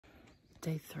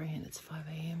day 3 and it's 5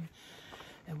 AM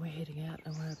and we're heading out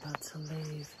and we're about to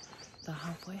leave the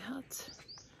halfway hut.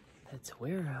 That's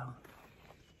where our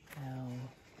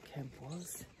camp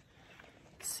was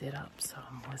set up, so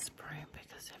I'm whispering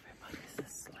because everybody's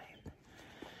asleep.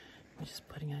 We're just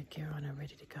putting our gear on and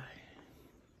ready to go.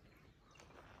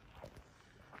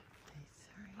 Day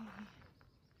 3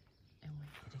 and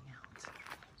we're heading out.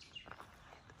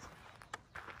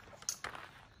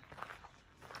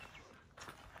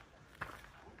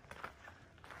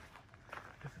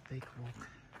 We have a big walk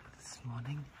this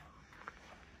morning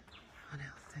on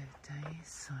our 3rd day,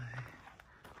 so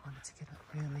wanted to get up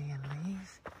early and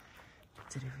leave.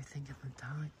 Did everything in the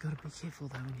dark. Gotta be careful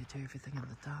though when you do everything in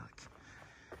the dark,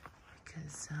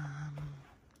 because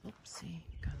oopsie,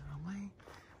 go the wrong way.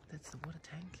 That's the water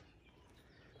tank.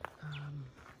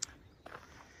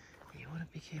 You want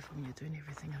to be careful when you're doing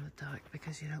everything in the dark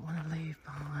because you don't want to leave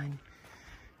behind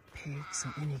pegs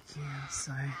or any gear,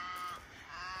 so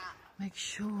make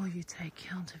sure you take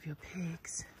count of your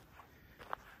pegs.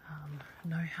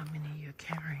 Know how many you're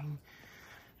carrying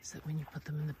so that when you put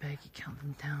them in the bag you count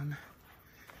them down.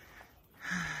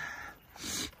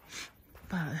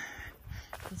 But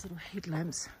those little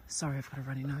headlamps, sorry I've got a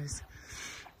runny nose,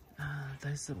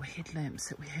 those little headlamps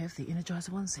that we have, the Energizer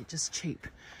ones, they're just cheap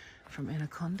from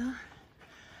Anaconda.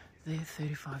 They're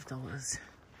 $35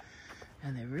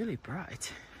 and they're really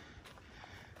bright,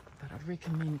 but I'd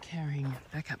recommend carrying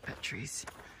backup batteries.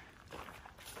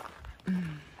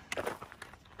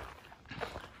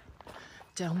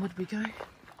 Downward we go.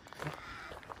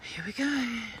 Here we go.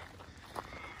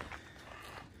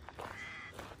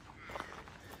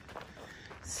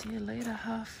 See you later,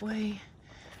 halfway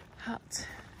hut. See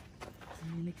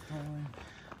you next time.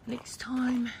 Next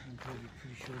time. I'm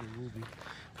pretty sure there will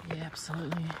be. Yeah,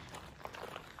 absolutely.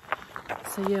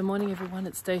 So yeah, morning everyone,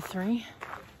 it's day 3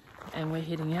 and we're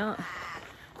heading out.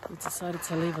 We decided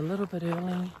to leave a little bit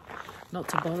early, not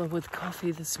to bother with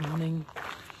coffee this morning.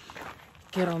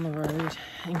 Get on the road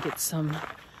and get some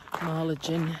mileage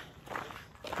in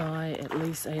by at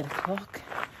least 8 o'clock.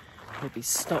 We'll be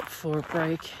stopped for a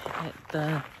break at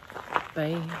the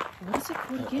bay. What is it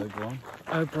called again? Oberon.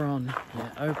 Oberon.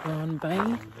 Yeah, Oberon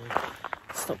Bay.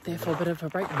 Stop there for a bit of a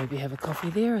break, maybe have a coffee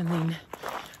there, and then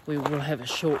we will have a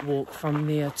short walk from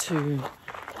there to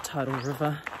Tidal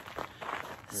River.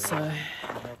 So,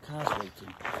 Our car's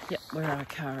waiting. yep, where our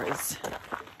car is.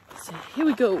 So here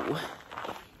we go.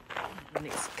 The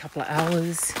next couple of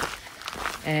hours,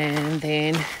 and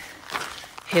then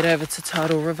head over to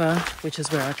Tidal River, which is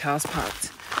where our car's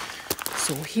parked.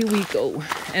 So here we go,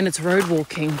 and it's road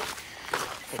walking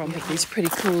from these pretty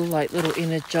cool like little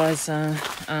Energizer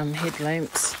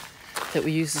headlamps that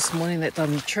we used this morning that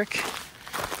done the trick.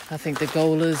 I think the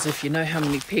goal is if you know how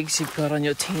many pegs you've got on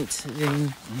your tent,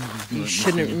 then you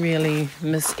shouldn't really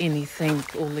miss anything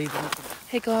or leave it.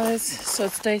 Hey guys, so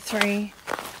it's day 3.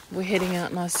 We're heading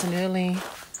out nice and early.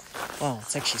 Well,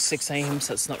 it's actually 6 AM,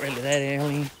 so it's not really that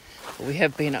early. But we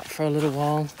have been up for a little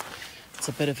while. It's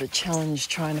a bit of a challenge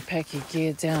trying to pack your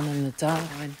gear down in the dark.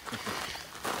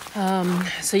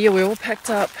 So yeah, we're all packed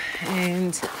up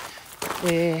and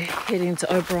we're heading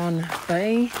to Oberon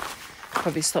Bay.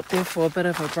 Probably stop there for a bit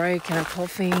of a break and a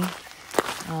coffee.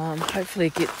 Hopefully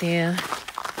get there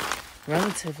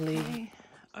relatively.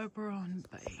 Oberon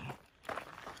Bay.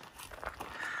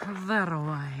 That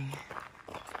away.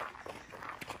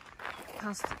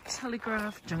 Past the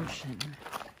Telegraph Junction.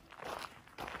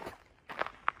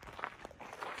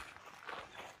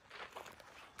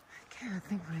 Okay, I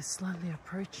think we're slowly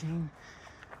approaching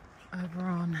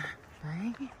Oberon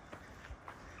Bay.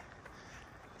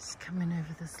 Just coming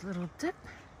over this little dip.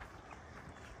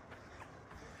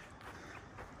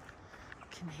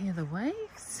 Can hear the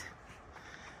waves.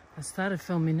 I started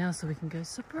filming now so we can go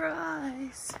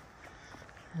surprise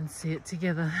and see it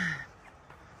together.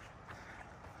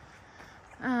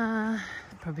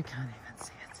 Probably can't even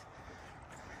see it.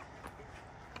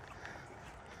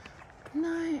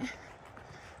 No,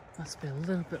 must be a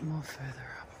little bit more further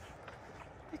up.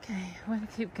 Okay, I'm going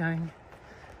to keep going.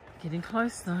 Getting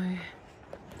close though.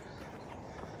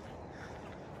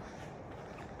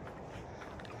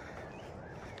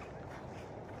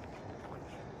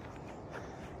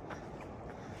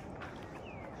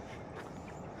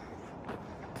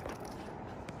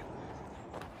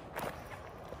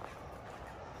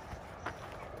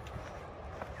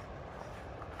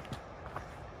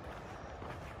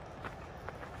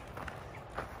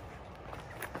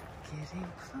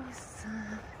 Getting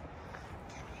closer.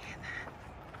 Can you hear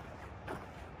that?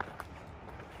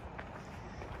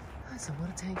 Oh, there's a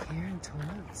water tank here and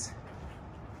toilets.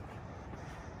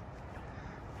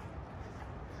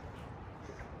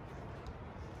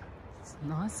 It's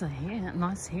nicer here,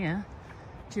 nice here.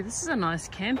 Gee, this is a nice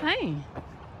camp, eh?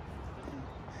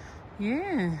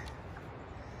 Yeah.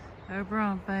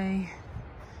 Oberon Bay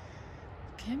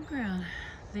campground.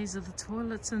 These are the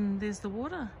toilets and there's the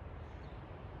water.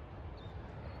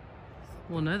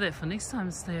 We'll know that for next time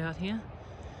to stay out here.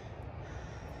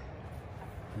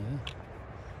 Yeah.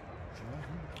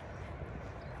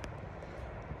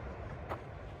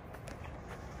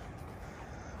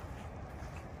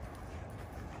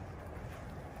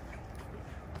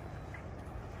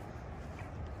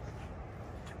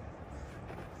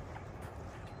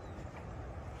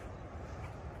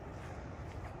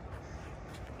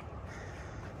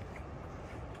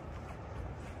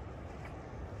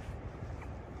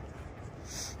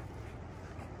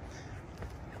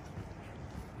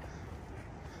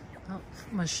 Oh,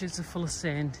 my shoes are full of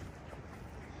sand.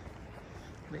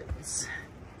 Let's...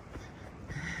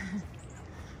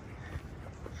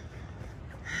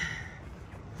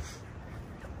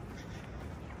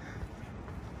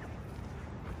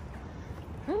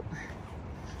 Oh,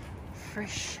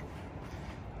 fresh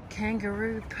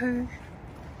kangaroo poo.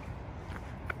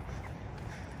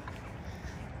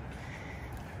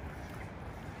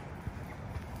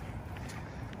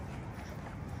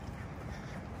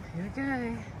 Here we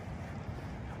go.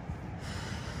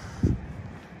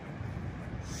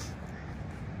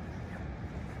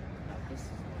 This is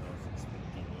what I was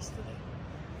expecting yesterday.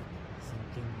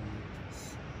 Something like this.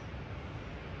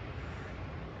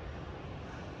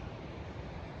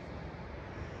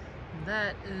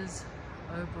 That is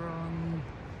Oberon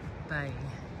Bay.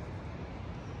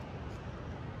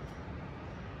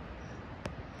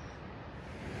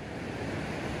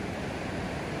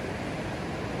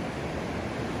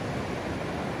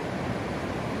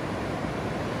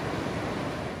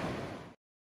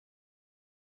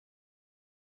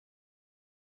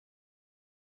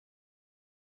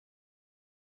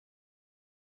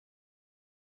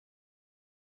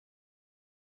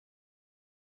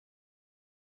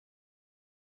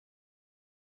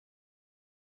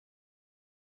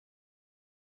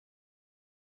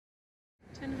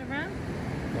 Turn it around.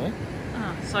 What?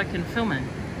 Ah, so I can film it.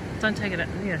 Don't take it out.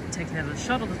 Yeah, take it out of the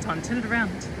shot all the time. Turn it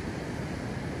around.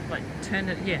 Like, turn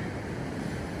it, yeah.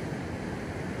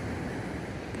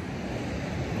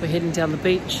 We're heading down the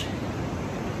beach.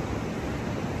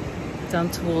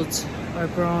 Down towards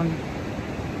Oberon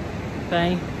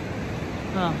Bay.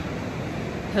 Oh,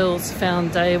 Hills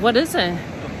Found Day. What is it?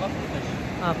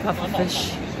 Oh,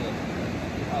 pufferfish.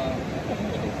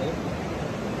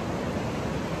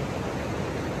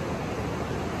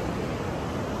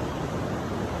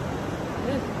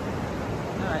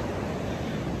 Alright.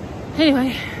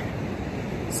 Anyway,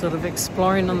 sort of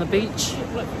exploring on the beach,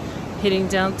 heading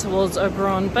down towards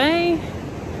Oberon Bay.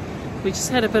 We just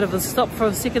had a bit of a stop for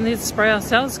a second there to spray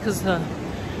ourselves because the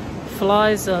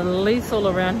flies are lethal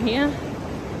around here.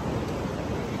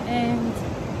 And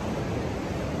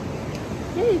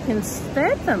yeah, you can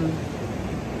stab them.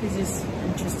 There's these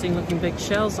interesting looking big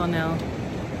shells on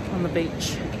the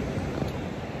beach.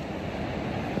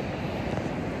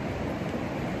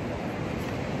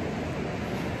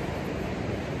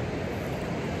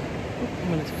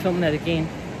 I'm going to film that again.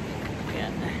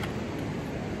 Yeah.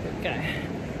 There we go.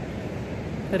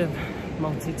 Bit of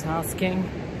multitasking.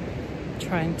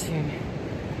 Trying to...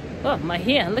 Oh, my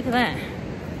hair, look at that.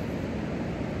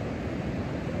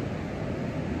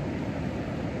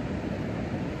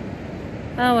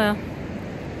 Oh well.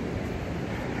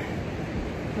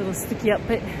 Little sticky up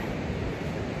bit.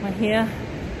 My hair.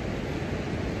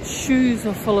 Shoes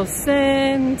are full of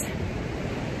sand.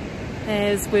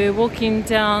 As we're walking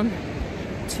down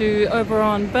to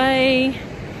Oberon Bay,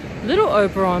 Little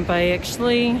Oberon Bay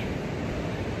actually,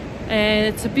 and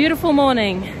it's a beautiful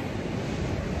morning,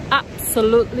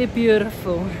 absolutely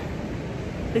beautiful.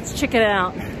 Let's check it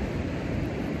out.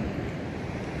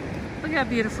 Look how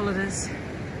beautiful it is.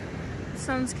 The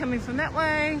sun's coming from that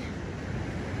way.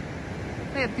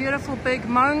 Look at beautiful big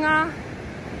maunga.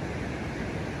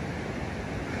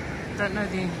 Don't know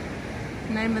the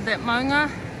name of that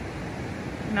maunga.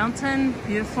 Mountain,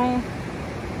 beautiful.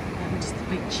 Just the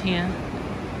beach here.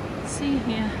 See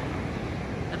here,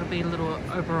 that'll be Little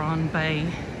Oberon Bay.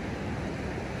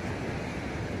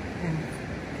 And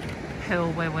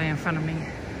hill way in front of me.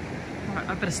 Alright,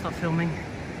 I better stop filming.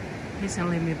 He's gonna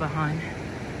leave me behind.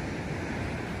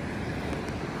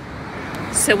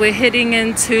 So we're heading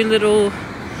into Little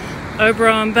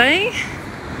Oberon Bay.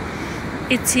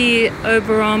 Iti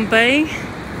Oberon Bay.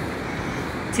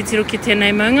 Te tiro ki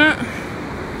tēnei maunga.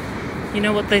 You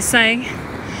know what they say?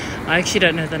 I actually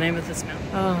don't know the name of this mountain.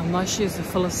 Oh, my shoes are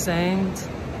full of sand.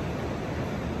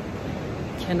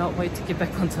 Cannot wait to get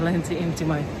back onto land to empty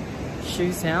my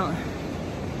shoes out.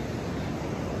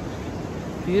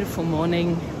 Beautiful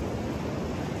morning.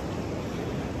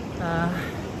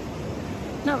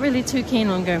 Not really too keen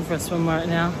on going for a swim right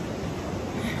now.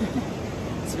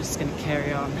 So we're just gonna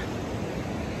carry on.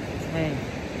 Okay.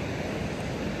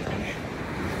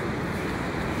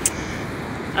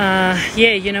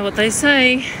 Yeah, you know what they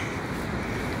say.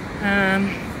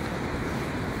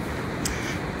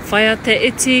 Whaia te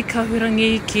iti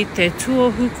kahurangi ki te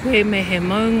tuohu koe me he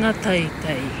maunga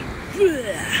taitei.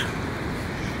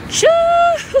 Shoo!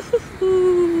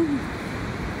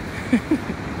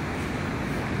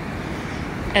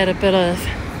 Add a bit of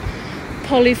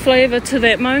poly flavour to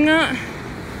that maunga.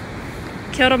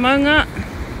 Kia ora maunga.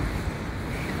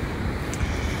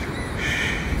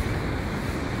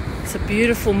 It's a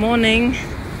beautiful morning.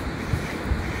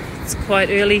 It's quite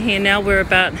early here now.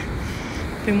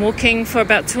 Been walking for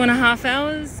about 2.5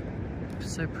 hours.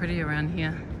 So pretty around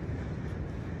here.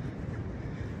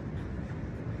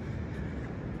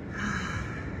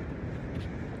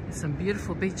 There's some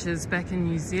beautiful beaches back in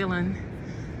New Zealand.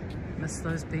 Miss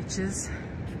those beaches.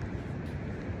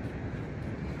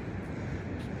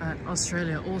 But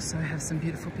Australia also has some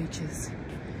beautiful beaches.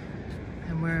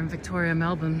 And we're in Victoria,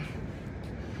 Melbourne.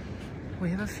 We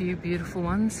have a few beautiful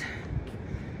ones.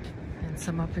 And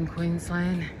some up in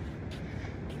Queensland.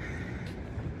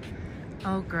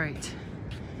 Oh great,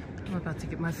 I'm about to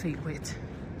get my feet wet.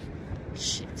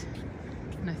 Shit,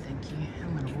 no thank you,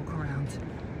 I'm gonna walk around.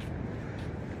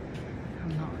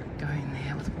 I'm not going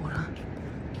there with water.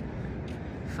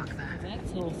 Fuck that.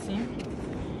 That's awesome.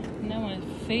 Now my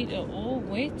feet are all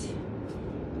wet.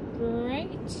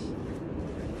 Great.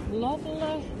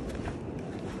 Lovely.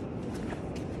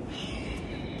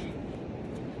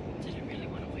 Didn't really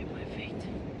want to wet my feet.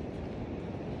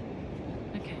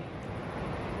 Okay.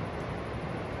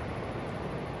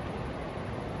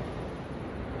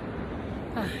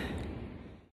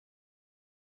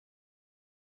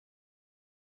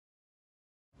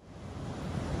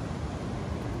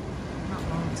 Not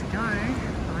long to go,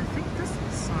 but I think this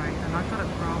is, sorry, and I got it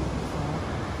wrong before.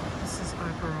 This is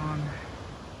Oberon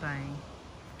Bay,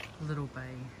 Little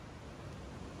Bay.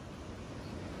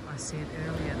 I said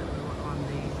earlier that we were on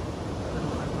the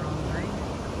Little Oberon Bay.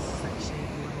 This is actually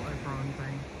the Little Oberon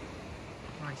Bay,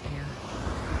 right here.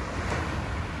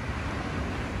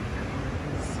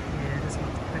 Yeah, it is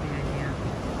much prettier here.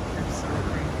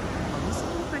 Absolutely. I was a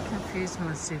little bit confused when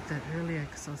I said that earlier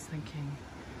because I was thinking,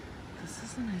 this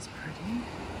isn't as pretty.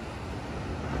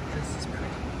 But this is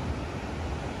pretty.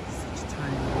 Such a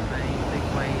tiny little bay, big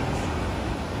waves,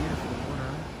 beautiful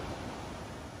water.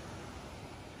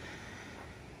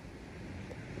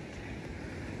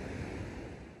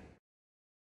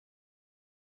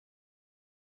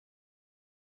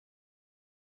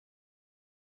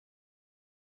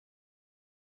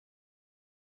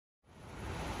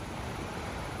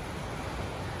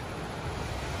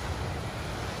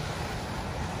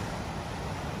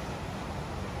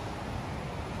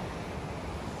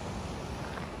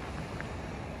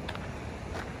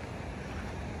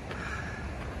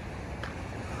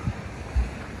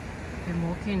 Been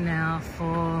walking now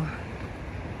for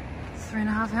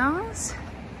 3.5 hours.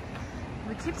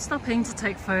 We keep stopping to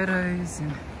take photos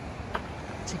and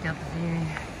check out the view.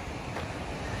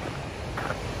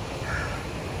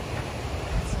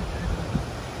 So pretty.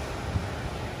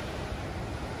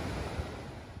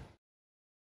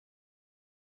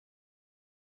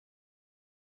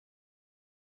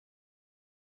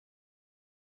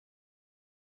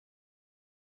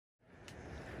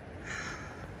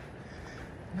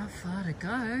 Not far to go,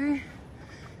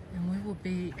 and we will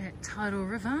be at Tidal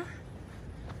River.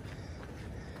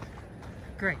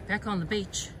 Great, back on the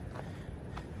beach.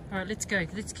 All right, let's go.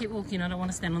 Let's keep walking. I don't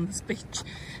want to stand on this beach.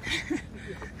 There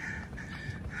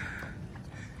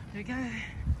we go.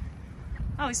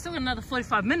 Oh, we still got another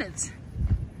 45 minutes.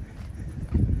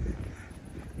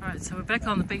 All right, so we're back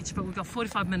on the beach, but we've got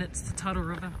 45 minutes to Tidal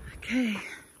River. Okay,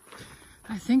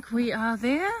 I think we are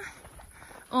there.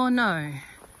 Or no.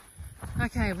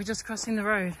 Okay, we're just crossing the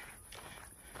road.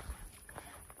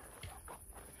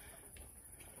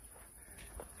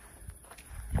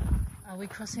 Are we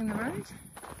crossing the road?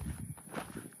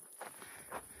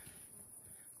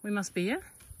 We must be, yeah?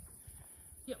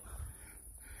 Yep.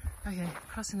 Okay,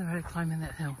 crossing the road, climbing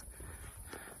that hill.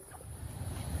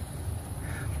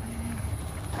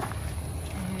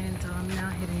 And I'm now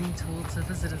heading towards the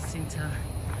visitor centre.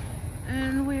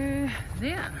 And we're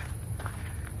there.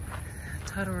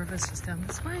 Tidal River's just down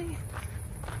this way.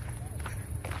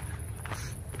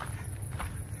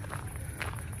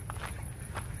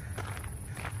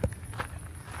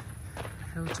 The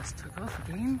hill just took off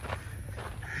again.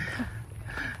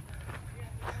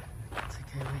 It's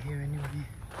okay, we're here anyway.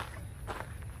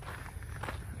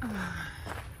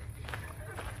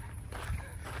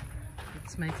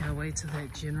 Let's make our way to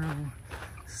that general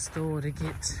store to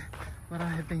get what I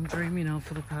have been dreaming of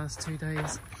for the past 2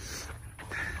 days.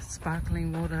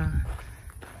 Sparkling water,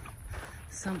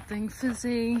 something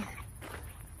fizzy.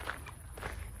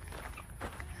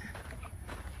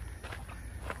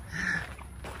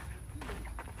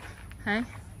 Hey?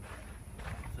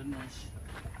 Finish.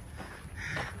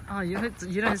 Oh,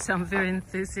 you don't sound very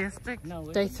enthusiastic.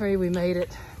 No, Day 3, we made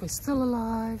it. We're still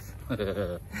alive.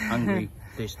 Hungry,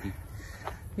 thirsty.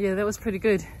 Yeah, that was pretty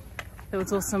good. That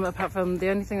was awesome, apart from the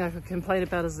only thing I could complain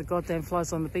about is the goddamn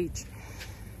flies on the beach.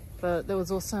 But that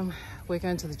was awesome. We're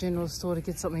going to the general store to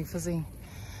get something fizzy.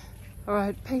 All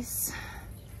right, peace.